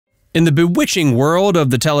In the bewitching world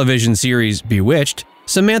of the television series Bewitched,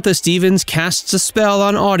 Samantha Stevens casts a spell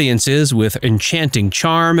on audiences with enchanting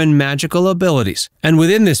charm and magical abilities. And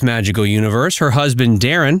within this magical universe, her husband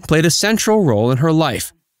Darrin played a central role in her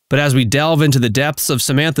life. But as we delve into the depths of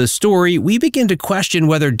Samantha's story, we begin to question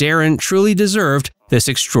whether Darrin truly deserved this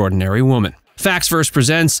extraordinary woman. Facts Verse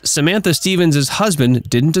presents Samantha Stevens' husband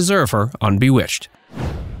didn't deserve her on Bewitched.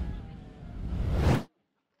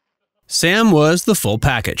 Sam was the full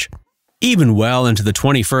package. Even well into the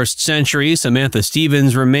 21st century, Samantha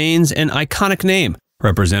Stevens remains an iconic name,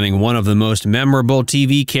 representing one of the most memorable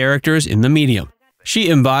TV characters in the medium.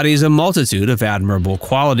 She embodies a multitude of admirable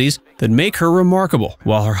qualities that make her remarkable,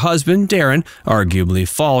 while her husband, Darrin, arguably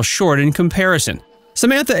falls short in comparison.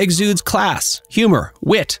 Samantha exudes class, humor,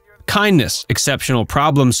 wit, kindness, exceptional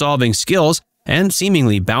problem-solving skills, and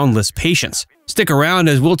seemingly boundless patience. Stick around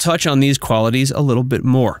as we'll touch on these qualities a little bit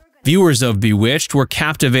more. Viewers of Bewitched were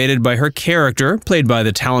captivated by her character, played by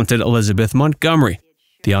the talented Elizabeth Montgomery.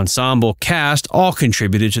 The ensemble cast all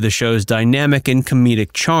contributed to the show's dynamic and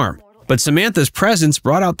comedic charm, but Samantha's presence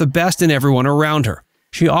brought out the best in everyone around her.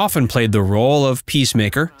 She often played the role of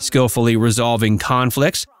peacemaker, skillfully resolving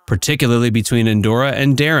conflicts, particularly between Endora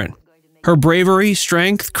and Darrin. Her bravery,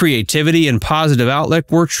 strength, creativity, and positive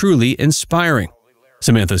outlook were truly inspiring.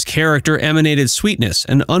 Samantha's character emanated sweetness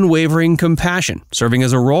and unwavering compassion, serving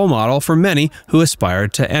as a role model for many who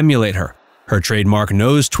aspired to emulate her. Her trademark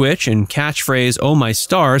nose twitch and catchphrase, "Oh my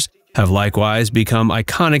stars," have likewise become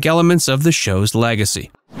iconic elements of the show's legacy.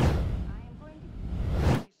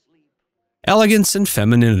 Elegance and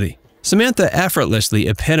Femininity. Samantha effortlessly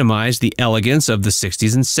epitomized the elegance of the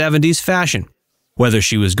 60s and 70s fashion. Whether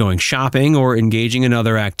she was going shopping or engaging in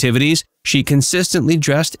other activities, she consistently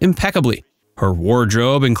dressed impeccably. Her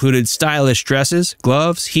wardrobe included stylish dresses,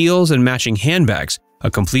 gloves, heels, and matching handbags,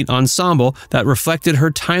 a complete ensemble that reflected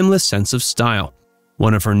her timeless sense of style.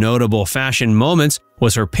 One of her notable fashion moments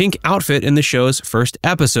was her pink outfit in the show's first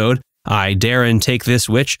episode, I Darrin Take This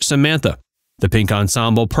Witch, Samantha. The pink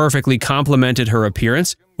ensemble perfectly complemented her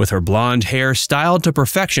appearance, with her blonde hair styled to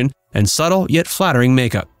perfection and subtle yet flattering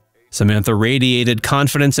makeup. Samantha radiated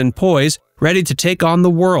confidence and poise, ready to take on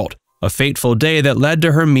the world, a fateful day that led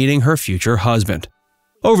to her meeting her future husband.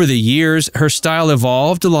 Over the years, her style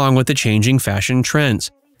evolved along with the changing fashion trends.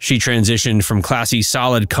 She transitioned from classy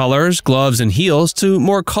solid colors, gloves, and heels to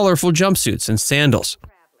more colorful jumpsuits and sandals.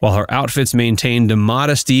 While her outfits maintained a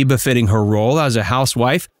modesty befitting her role as a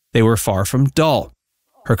housewife, they were far from dull.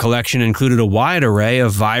 Her collection included a wide array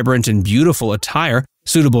of vibrant and beautiful attire,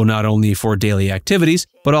 suitable not only for daily activities,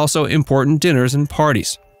 but also important dinners and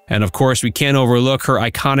parties. And of course, we can't overlook her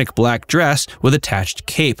iconic black dress with attached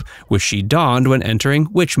cape, which she donned when entering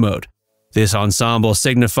witch mode. This ensemble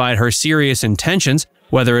signified her serious intentions,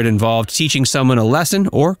 whether it involved teaching someone a lesson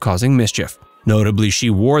or causing mischief. Notably, she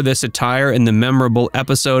wore this attire in the memorable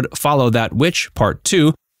episode Follow That Witch Part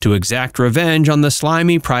 2 to exact revenge on the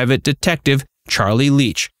slimy private detective Charlie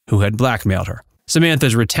Leach, who had blackmailed her.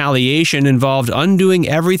 Samantha's retaliation involved undoing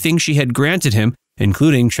everything she had granted him,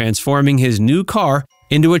 including transforming his new car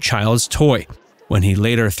into a child's toy. When he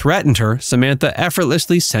later threatened her, Samantha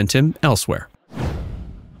effortlessly sent him elsewhere.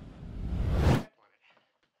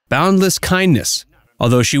 Boundless Kindness.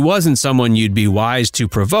 Although she wasn't someone you'd be wise to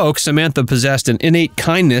provoke, Samantha possessed an innate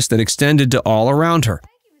kindness that extended to all around her.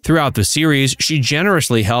 Throughout the series, she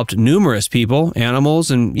generously helped numerous people,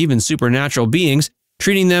 animals, and even supernatural beings,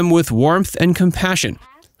 treating them with warmth and compassion.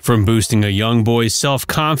 From boosting a young boy's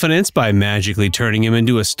self-confidence by magically turning him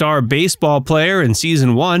into a star baseball player in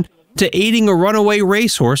Season 1, to aiding a runaway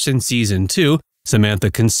racehorse in Season 2, Samantha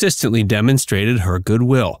consistently demonstrated her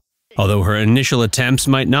goodwill. Although her initial attempts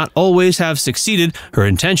might not always have succeeded, her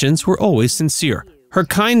intentions were always sincere. Her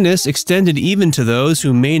kindness extended even to those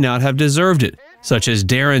who may not have deserved it, such as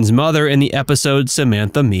Darrin's mother in the episode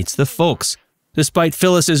Samantha Meets the Folks. Despite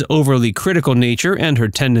Phyllis's overly critical nature and her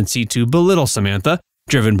tendency to belittle Samantha,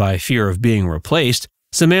 driven by fear of being replaced,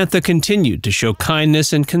 Samantha continued to show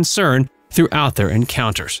kindness and concern throughout their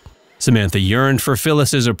encounters. Samantha yearned for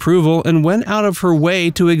Phyllis's approval and went out of her way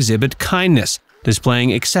to exhibit kindness, displaying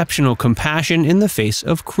exceptional compassion in the face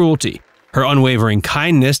of cruelty. Her unwavering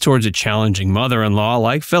kindness towards a challenging mother-in-law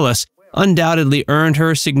like Phyllis undoubtedly earned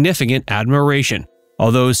her significant admiration,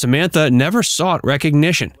 although Samantha never sought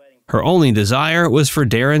recognition. Her only desire was for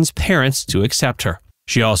Darrin's parents to accept her.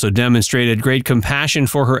 She also demonstrated great compassion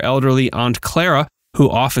for her elderly Aunt Clara, who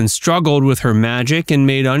often struggled with her magic and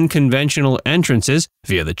made unconventional entrances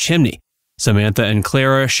via the chimney. Samantha and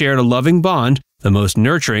Clara shared a loving bond, the most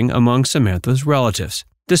nurturing among Samantha's relatives.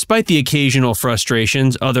 Despite the occasional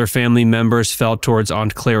frustrations other family members felt towards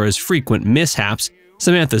Aunt Clara's frequent mishaps,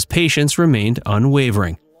 Samantha's patience remained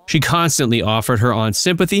unwavering. She constantly offered her aunt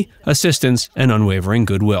sympathy, assistance, and unwavering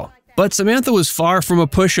goodwill. But Samantha was far from a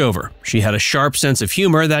pushover. She had a sharp sense of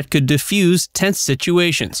humor that could diffuse tense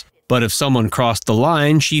situations. But if someone crossed the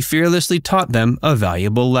line, she fearlessly taught them a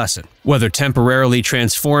valuable lesson. Whether temporarily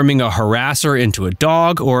transforming a harasser into a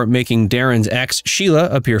dog or making Darrin's ex, Sheila,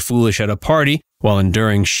 appear foolish at a party while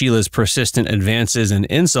enduring Sheila's persistent advances and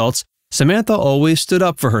insults, Samantha always stood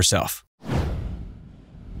up for herself.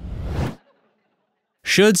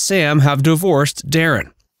 Should Sam have divorced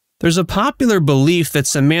Darrin? There's a popular belief that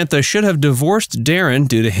Samantha should have divorced Darrin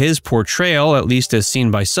due to his portrayal, at least as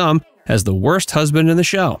seen by some, as the worst husband in the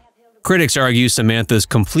show. Critics argue Samantha's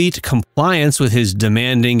complete compliance with his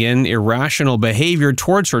demanding and irrational behavior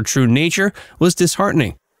towards her true nature was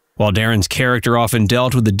disheartening. While Darrin's character often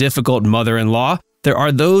dealt with a difficult mother-in-law, there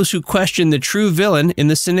are those who question the true villain in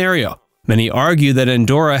the scenario. Many argue that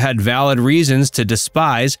Endora had valid reasons to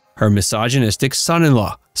despise her misogynistic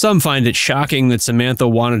son-in-law. Some find it shocking that Samantha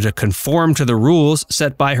wanted to conform to the rules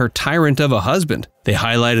set by her tyrant of a husband. They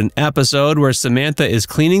highlight an episode where Samantha is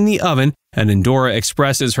cleaning the oven and Endora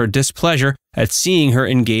expresses her displeasure at seeing her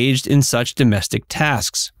engaged in such domestic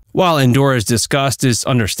tasks. While Endora's disgust is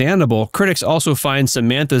understandable, critics also find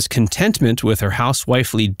Samantha's contentment with her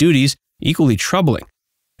housewifely duties equally troubling.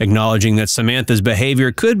 Acknowledging that Samantha's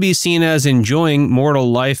behavior could be seen as enjoying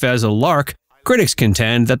mortal life as a lark, critics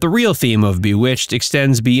contend that the real theme of Bewitched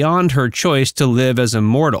extends beyond her choice to live as a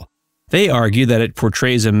mortal. They argue that it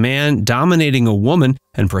portrays a man dominating a woman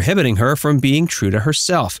and prohibiting her from being true to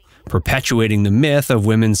herself, perpetuating the myth of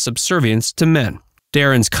women's subservience to men.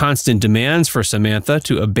 Darrin's constant demands for Samantha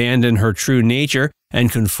to abandon her true nature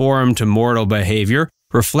and conform to mortal behavior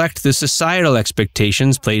reflect the societal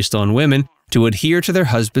expectations placed on women to adhere to their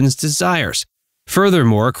husbands' desires.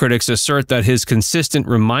 Furthermore, critics assert that his consistent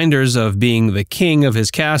reminders of being the king of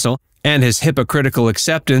his castle and his hypocritical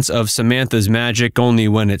acceptance of Samantha's magic only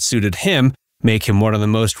when it suited him make him one of the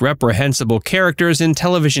most reprehensible characters in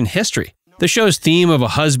television history. The show's theme of a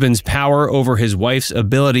husband's power over his wife's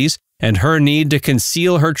abilities and her need to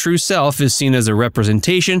conceal her true self is seen as a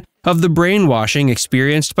representation of the brainwashing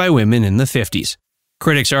experienced by women in the 50s.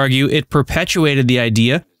 Critics argue it perpetuated the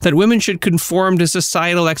idea that women should conform to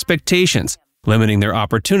societal expectations, limiting their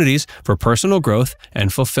opportunities for personal growth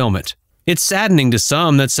and fulfillment. It's saddening to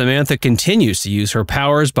some that Samantha continues to use her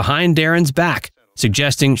powers behind Darrin's back,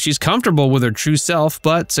 suggesting she's comfortable with her true self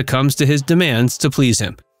but succumbs to his demands to please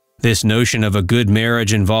him. This notion of a good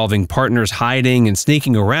marriage involving partners hiding and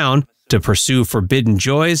sneaking around to pursue forbidden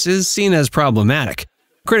joys is seen as problematic.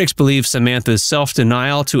 Critics believe Samantha's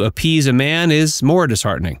self-denial to appease a man is more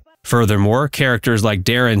disheartening. Furthermore, characters like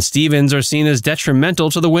Darrin Stevens are seen as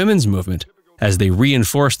detrimental to the women's movement, as they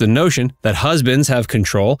reinforce the notion that husbands have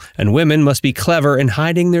control and women must be clever in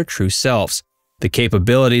hiding their true selves. The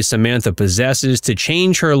capability Samantha possesses to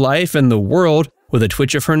change her life and the world with a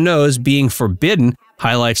twitch of her nose being forbidden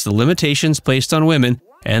highlights the limitations placed on women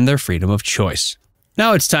and their freedom of choice.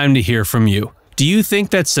 Now it's time to hear from you. Do you think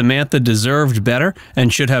that Samantha deserved better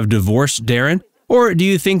and should have divorced Darrin? Or do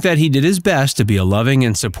you think that he did his best to be a loving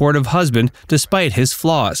and supportive husband despite his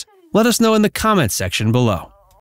flaws? Let us know in the comments section below.